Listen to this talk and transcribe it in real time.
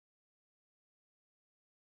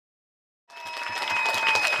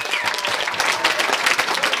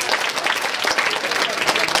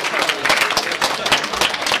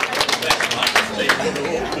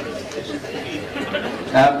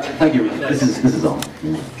Thank you. This is on.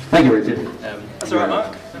 Thank you, Richard. That's all right,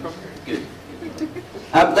 Mark. No problem. Good.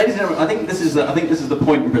 Ladies and gentlemen, I think this is the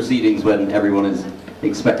point in proceedings when everyone is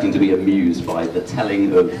expecting to be amused by the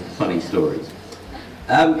telling of funny stories.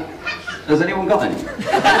 Has anyone got any?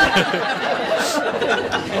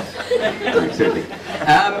 No, seriously. Ladies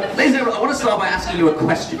and gentlemen, I want to start by asking you a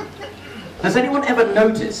question. Has anyone ever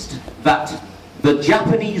noticed that the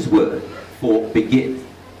Japanese word for begin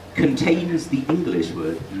contains the English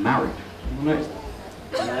word married? Anyone notice that?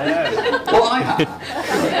 Well, I have.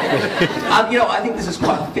 And I think this is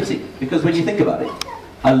quite fitting, because when you think about it,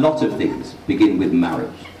 a lot of things begin with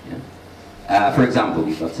marriage. Yeah? For example,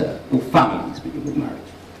 you've got families begin with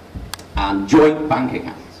marriage, and joint bank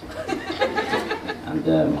accounts, and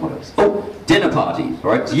what else? Oh, dinner parties,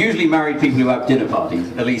 right? It's usually married people who have dinner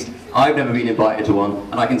parties. At least I've never been invited to one,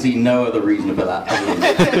 and I can see no other reason for that other than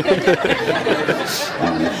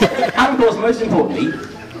and of course, most importantly,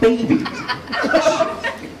 babies.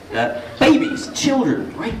 Babies,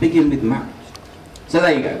 children, right, begin with marriage. So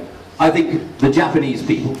there you go. I think the Japanese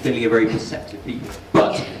people clearly are very perceptive people,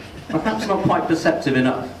 but perhaps not quite perceptive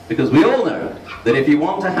enough, because we all know that if you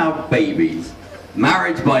want to have babies,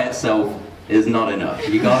 marriage by itself is not enough.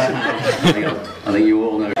 You gotta have, I think you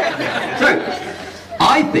all know. So,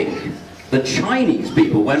 I think the Chinese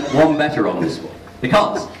people went one better on this one,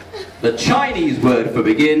 because the Chinese word for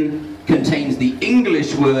begin contains the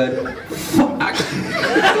English word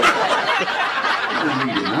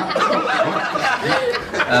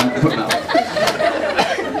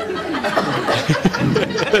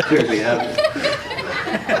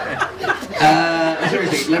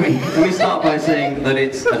seriously, let me start by saying that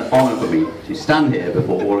it's an honour for me to stand here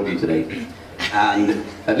before all of you today and,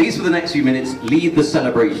 at least for the next few minutes, lead the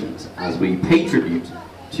celebrations as we pay tribute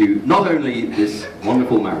to not only this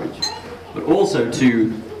wonderful marriage, but also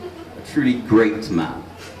to a truly great man.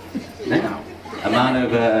 Now, a man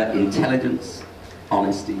of intelligence,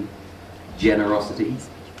 honesty, generosity,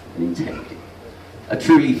 and integrity. A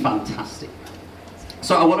truly fantastic man.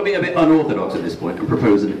 So I want to be a bit unorthodox at this point and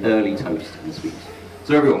propose an early toast in the speech.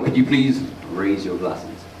 So everyone, could you please raise your glasses?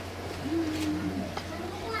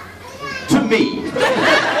 To me.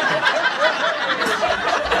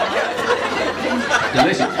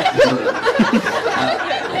 Delicious.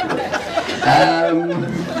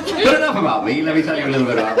 But enough about me, let me tell you a little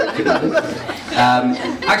bit about Richard.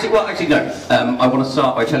 Actually no. I want to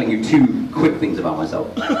start by telling you two quick things about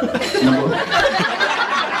myself. They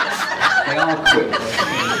are quick.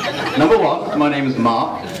 Number one, my name is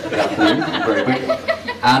Mark. Good afternoon, very quick.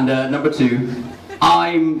 And number two,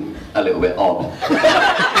 I'm a little bit odd.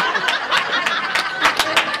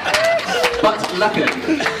 But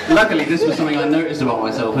luckily this was something I noticed about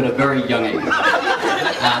myself at a very young age.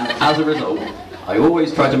 And as a result, I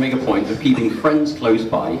always try to make a point of keeping friends close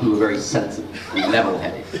by who are very sensible and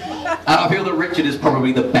level-headed. And I feel that Richard is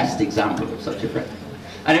probably the best example of such a friend.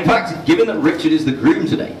 And in fact, given that Richard is the groom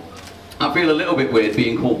today, I feel a little bit weird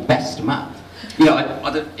being called best man.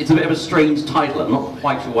 It's a bit of a strange title. I'm not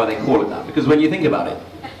quite sure why they call it that, because when you think about it,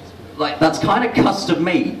 like, that's kind of custom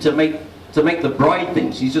made to make the bride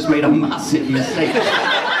think she's just made a massive mistake.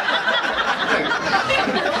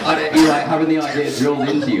 You're like having the idea drilled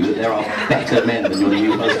into you that there are better men than your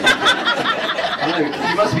new husband. I know,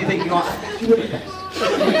 you must be thinking, like, you're the best.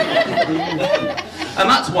 And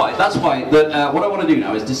that's why what I want to do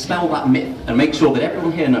now is dispel that myth and make sure that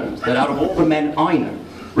everyone here knows that out of all the men I know,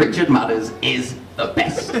 Richard Madders is the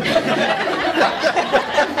best.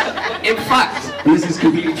 In fact, and this is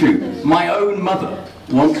completely true, my own mother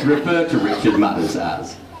once referred to Richard Madders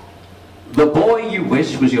as the boy you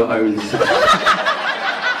wish was your own son.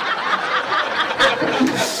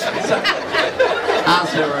 As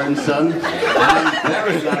her own son, I'm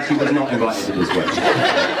very glad she was not invited to this wedding.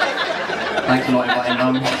 Thanks for not inviting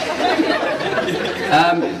Mum.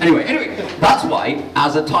 Anyway, that's why,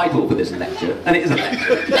 as a title for this lecture, and it is a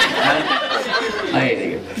lecture,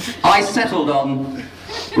 I settled on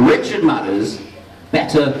Richard Madders,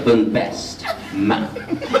 Better Than Best Man.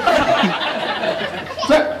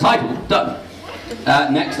 So, title, done.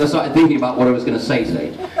 Next, I started thinking about what I was going to say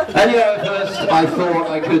today. And at first I thought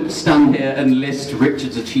I could stand here and list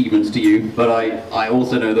Richard's achievements to you, but I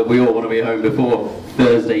also know that we all want to be home before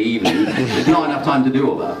Thursday evening. There's not enough time to do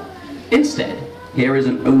all that. Instead, here is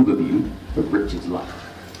an overview of Richard's life.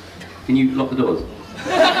 Can you lock the doors?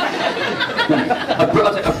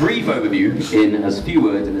 A brief overview in as few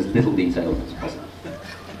words and as little detail as possible.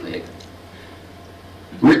 There you go.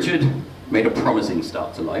 Richard made a promising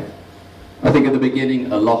start to life. I think at the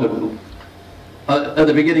beginning a lot of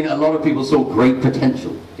people saw great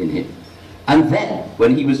potential in him. And then,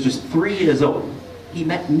 when he was just 3 years old, he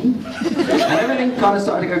met me. And everything kind of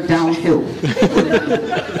started to go downhill.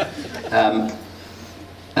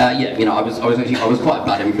 Yeah, you know, I was quite a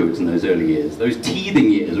bad influence in those early years. Those teething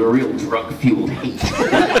years were a real drug-fueled hate.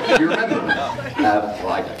 Do you remember? Well,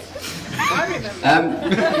 I don't.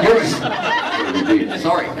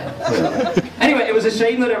 Sorry. Anyway, it was a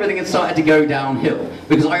shame that everything had started to go downhill,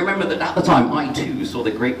 because I remember that at the time I too saw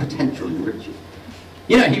the great potential in Richard.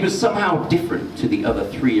 You know, he was somehow different to the other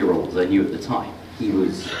 3-year-olds I knew at the time. He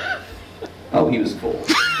was 4.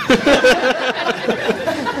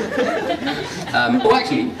 Well,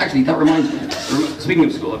 actually, that reminds me. Speaking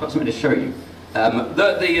of school, I've got something to show you.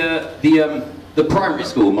 The primary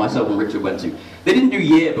school myself and Richard went to, they didn't do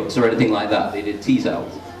yearbooks or anything like that. They did tea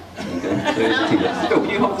towels. Okay. So can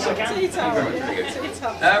you hold this? Tea towel.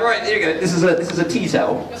 Right, there you go. This is a tea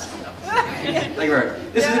towel. Thank you very much.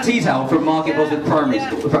 This is a tea towel from Market Bosworth Primary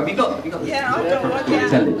School. Have you got this? Yeah, I've got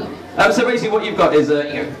one. So basically what you've got is,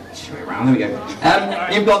 show it around, there we go.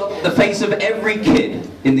 You've got the face of every kid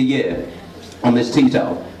in the year on this tea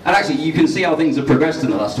towel. And actually, you can see how things have progressed in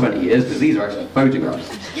the last 20 years, because these are actually photographs.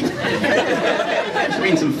 There's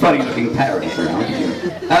been some funny-looking parents around.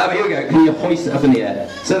 Here we go. Can you hoist it up in the air?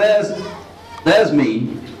 So there's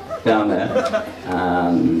me down there.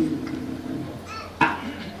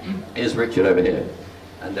 Here's Richard over here.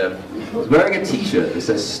 And he's wearing a T-shirt that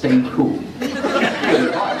says "Stay cool." Good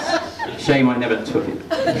advice. Shame I never took it.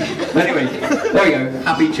 But anyway, there we go.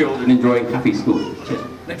 Happy children enjoying happy school. Cheers.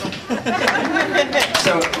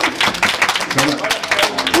 So,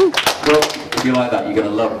 well, if you like that, you're going to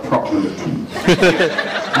love prop number 2.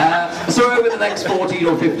 So over the next 14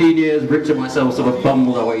 or 15 years, Rich and myself sort of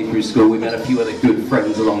bumbled our way through school. We met a few other good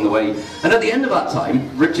friends along the way. And at the end of that time,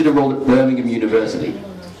 Richard enrolled at Birmingham University.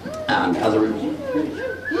 And as a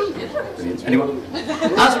Anyone?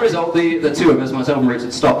 As a result, the two of us, myself and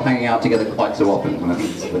Richard, stopped hanging out together quite so often. And I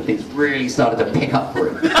think this is when things really started to pick up for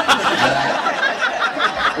him.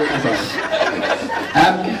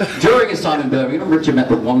 During his time in Birmingham, Richard met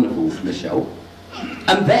the wonderful Michelle.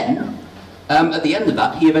 And then, at the end of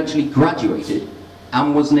that, he eventually graduated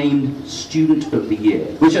and was named Student of the Year,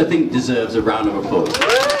 which I think deserves a round of applause.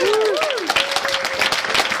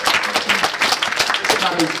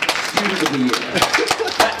 Student of the Year.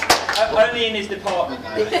 Only in his department,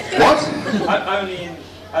 though. What?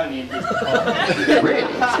 Only in his department. Really?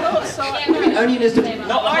 What do you mean, only in his department?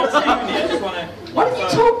 Not the whole uni, I just want to... Why didn't you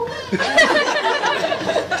talk?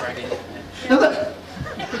 No,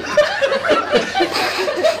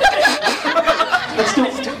 that's still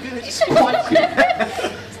good. It's quite good.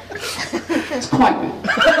 It's quite good.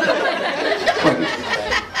 Quite good.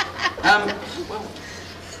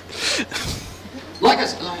 Like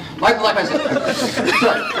I said,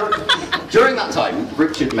 sorry, during that time,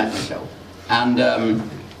 Richard met Michelle, and a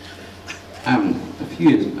few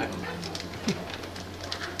years back.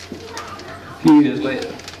 A few years later,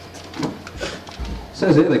 it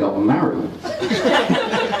says here they got married. I'm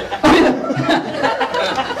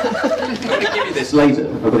going to give you this later.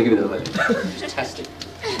 Just test it.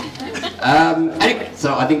 Anyway,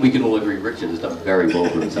 so I think we can all agree Richard has done very well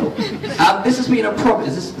for himself. This has been a problem.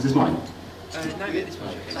 Is this mine?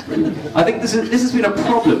 I think this has been a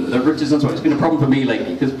problem that Richard's done. It's been a problem for me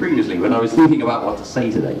lately, because previously, when I was thinking about what to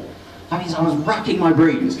say today, I was racking my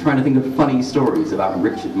brains trying to think of funny stories about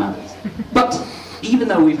Richard Manners. But even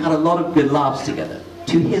though we've had a lot of good laughs together,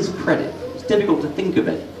 to his credit, it's difficult to think of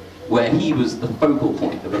it where he was the focal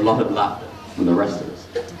point of a lot of laughter from the rest of us.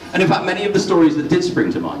 And in fact, many of the stories that did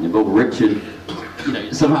spring to mind involve Richard, you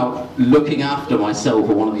know, somehow looking after myself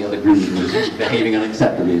or one of the other groups who was behaving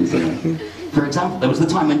unacceptably in some way. For example, there was the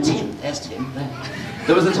time when there's Tim there.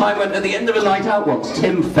 There was the time when, at the end of a night out once,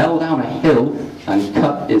 Tim fell down a hill and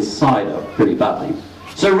cut his side up pretty badly.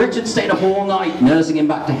 So Richard stayed up all night nursing him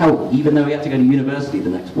back to health, even though he had to go to university the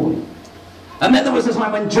next morning. And then there was the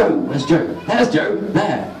time when where's Joe? There's Joe,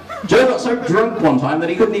 there. Joe got so drunk one time that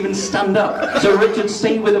he couldn't even stand up. So Richard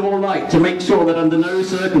stayed with him all night to make sure that under no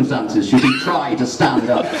circumstances should he try to stand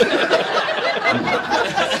up.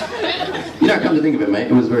 You know, come to think of it, mate,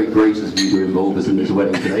 it was very gracious of you to involve us in this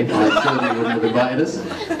wedding today. I certainly wouldn't have invited us.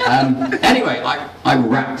 Anyway, I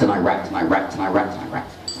racked and I racked and I racked and I racked and I racked and I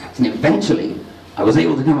racked. And eventually, I was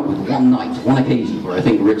able to come up with one occasion where I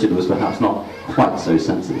think Richard was perhaps not quite so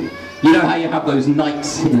sensitive. You know how you have those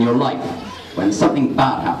nights in your life when something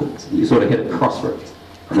bad happens and you sort of hit a crossroads,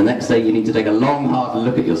 and the next day you need to take a long, hard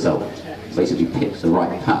look at yourself, basically pick the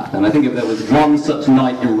right path. And I think if there was one such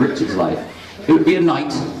night in Richard's life, it would be a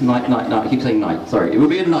night, I keep saying night, sorry, it would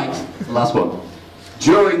be a night, last one,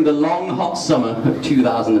 during the long, hot summer of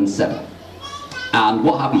 2007. And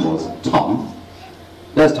what happened was, Tom,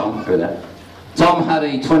 there's Tom, over there, Tom had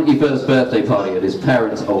a 21st birthday party at his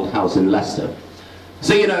parents' old house in Leicester.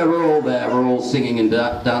 So, you know, we're all there, we're all singing and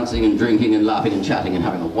dancing and drinking and laughing and chatting and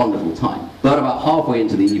having a wonderful time. But about halfway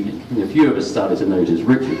into the evening, a few of us started to notice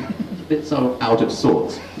Richard was a bit sort of out of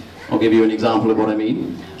sorts. I'll give you an example of what I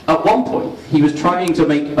mean. At one point, he was trying to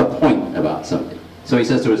make a point about something. So he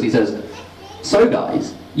says to us, he says, "So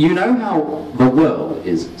guys, you know how the world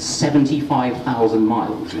is 75,000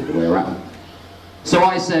 miles all the way around?" So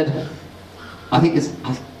I said, "I think it's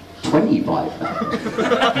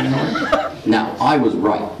 25,000. Now, I was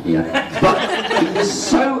right, but he was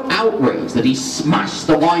so outraged that he smashed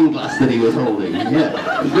the wine glass that he was holding.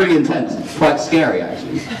 Yeah, it was really intense, quite scary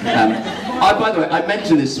actually. By the way, I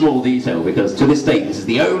mention this small detail because to this date, this is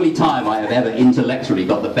the only time I have ever intellectually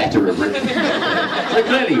got the better of Richard. So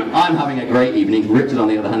clearly, I'm having a great evening. Richard, on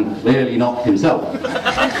the other hand, clearly not himself.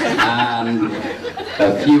 And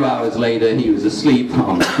a few hours later, he was asleep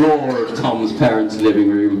on the floor of Tom's parents' living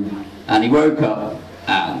room, and he woke up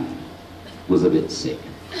and was a bit sick.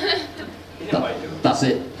 That's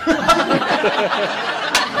it.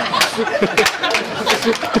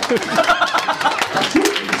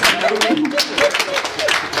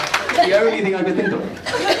 The only thing I could think of.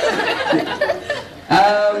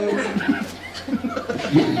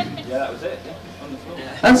 Yeah, that was it. On the floor.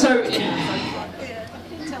 And so,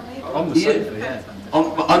 On the sofa, yeah.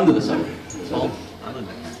 Under the sofa.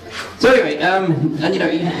 So anyway, and you know,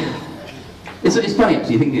 it's funny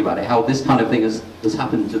actually thinking about it, how this kind of thing has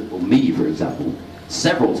happened to me, for example,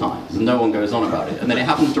 several times, and no one goes on about it. And then it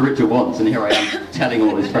happens to Richard once, and here I am telling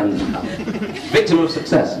all his friends about it. Victim of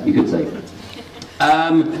success, you could say.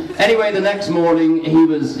 Anyway, the next morning,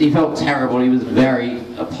 he felt terrible. He was very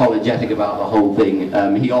apologetic about the whole thing.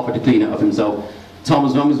 He offered to clean it up himself.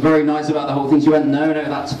 Tom's mum was very nice about the whole thing. She went, no,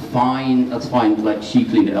 that's fine, like she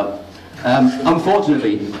cleaned it up.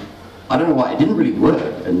 Unfortunately, I don't know why, it didn't really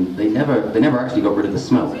work, and they never actually got rid of the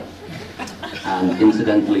smell. And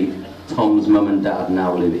incidentally, Tom's mum and dad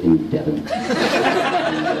now live in Devon.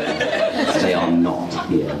 They are not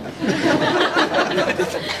here.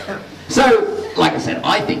 So, like I said,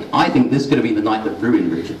 I think this could have been the night that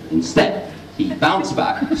ruined Richard. Instead, he bounced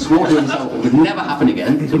back, swore to himself it would never happen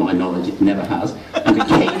again, to my knowledge it never has, and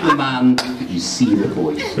became the man that you see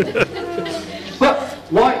before you. But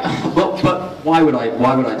why would I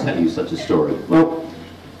tell you such a story? Well,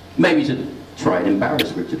 maybe to try and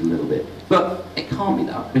embarrass Richard a little bit. But it can't be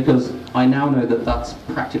that, because I now know that that's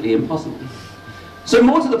practically impossible. So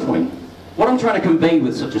more to the point, what I'm trying to convey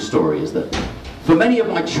with such a story is that for many of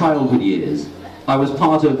my childhood years, I was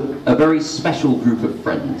part of a very special group of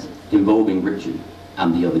friends involving Richard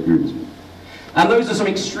and the other groomsmen. And those are some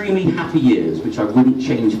extremely happy years, which I wouldn't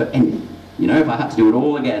change for anything. You know, if I had to do it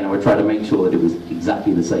all again, I would try to make sure that it was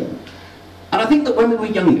exactly the same. And I think that when we were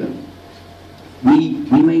younger, we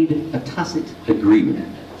made a tacit agreement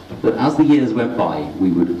that as the years went by,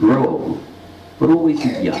 we would grow old, but always be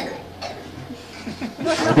young.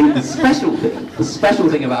 I think the special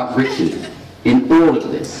thing about Richard in all of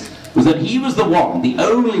this was that he was the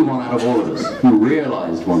only one out of all of us who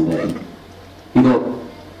realised one day, he thought,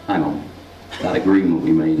 hang on, that agreement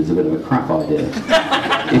we made is a bit of a crap idea.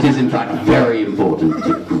 It is in fact very important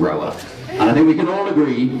to grow up. And I think we can all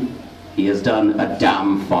agree he has done a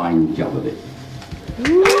damn fine job of it.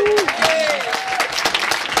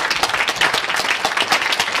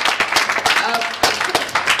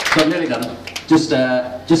 So I'm nearly done. Just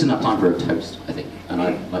enough time for a toast, I think. And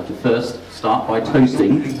I'd like to first start by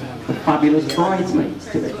toasting the fabulous bridesmaids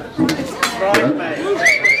today.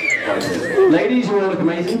 Ladies, you all look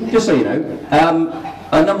amazing, just so you know.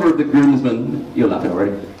 A number of the groomsmen, you're laughing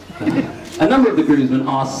already. A number of the groomsmen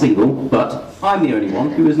are single, but I'm the only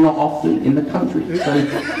one who is not often in the country, so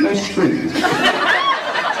no strings.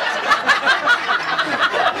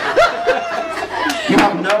 You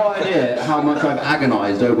have no idea how much I've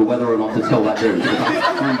agonised over whether or not to tell that joke for the past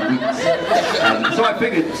 3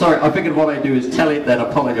 weeks. So I figured what I'd do is tell it, then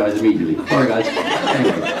apologise immediately. Sorry guys.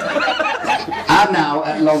 Anyway. And now,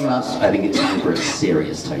 at long last, I think it's time for a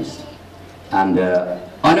serious toast. And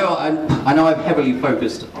I know I've heavily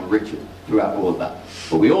focused on Richard throughout all of that,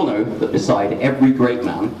 but we all know that beside every great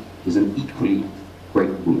man is an equally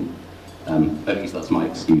great woman. At least that's my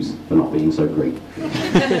excuse for not being so great.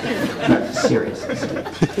 No, seriously.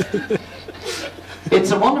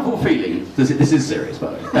 It's a wonderful feeling. This is serious,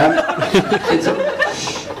 by the way.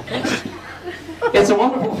 It's a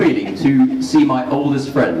wonderful feeling to see my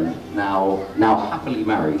oldest friend now happily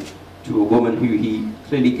married to a woman who he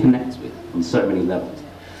clearly connects with on so many levels.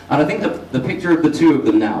 And I think that the picture of the two of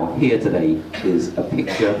them now here today is a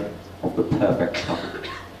picture of the perfect couple.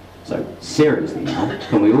 So, seriously now,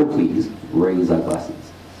 can we all please raise our glasses?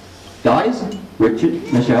 Guys,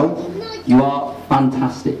 Richard, Michelle, you are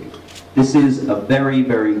fantastic. This is a very,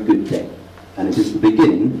 very good day. And it is the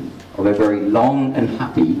beginning of a very long and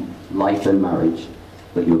happy life and marriage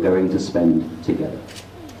that you're going to spend together.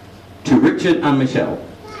 To Richard and Michelle.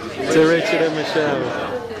 To Richard and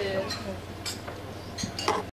Michelle.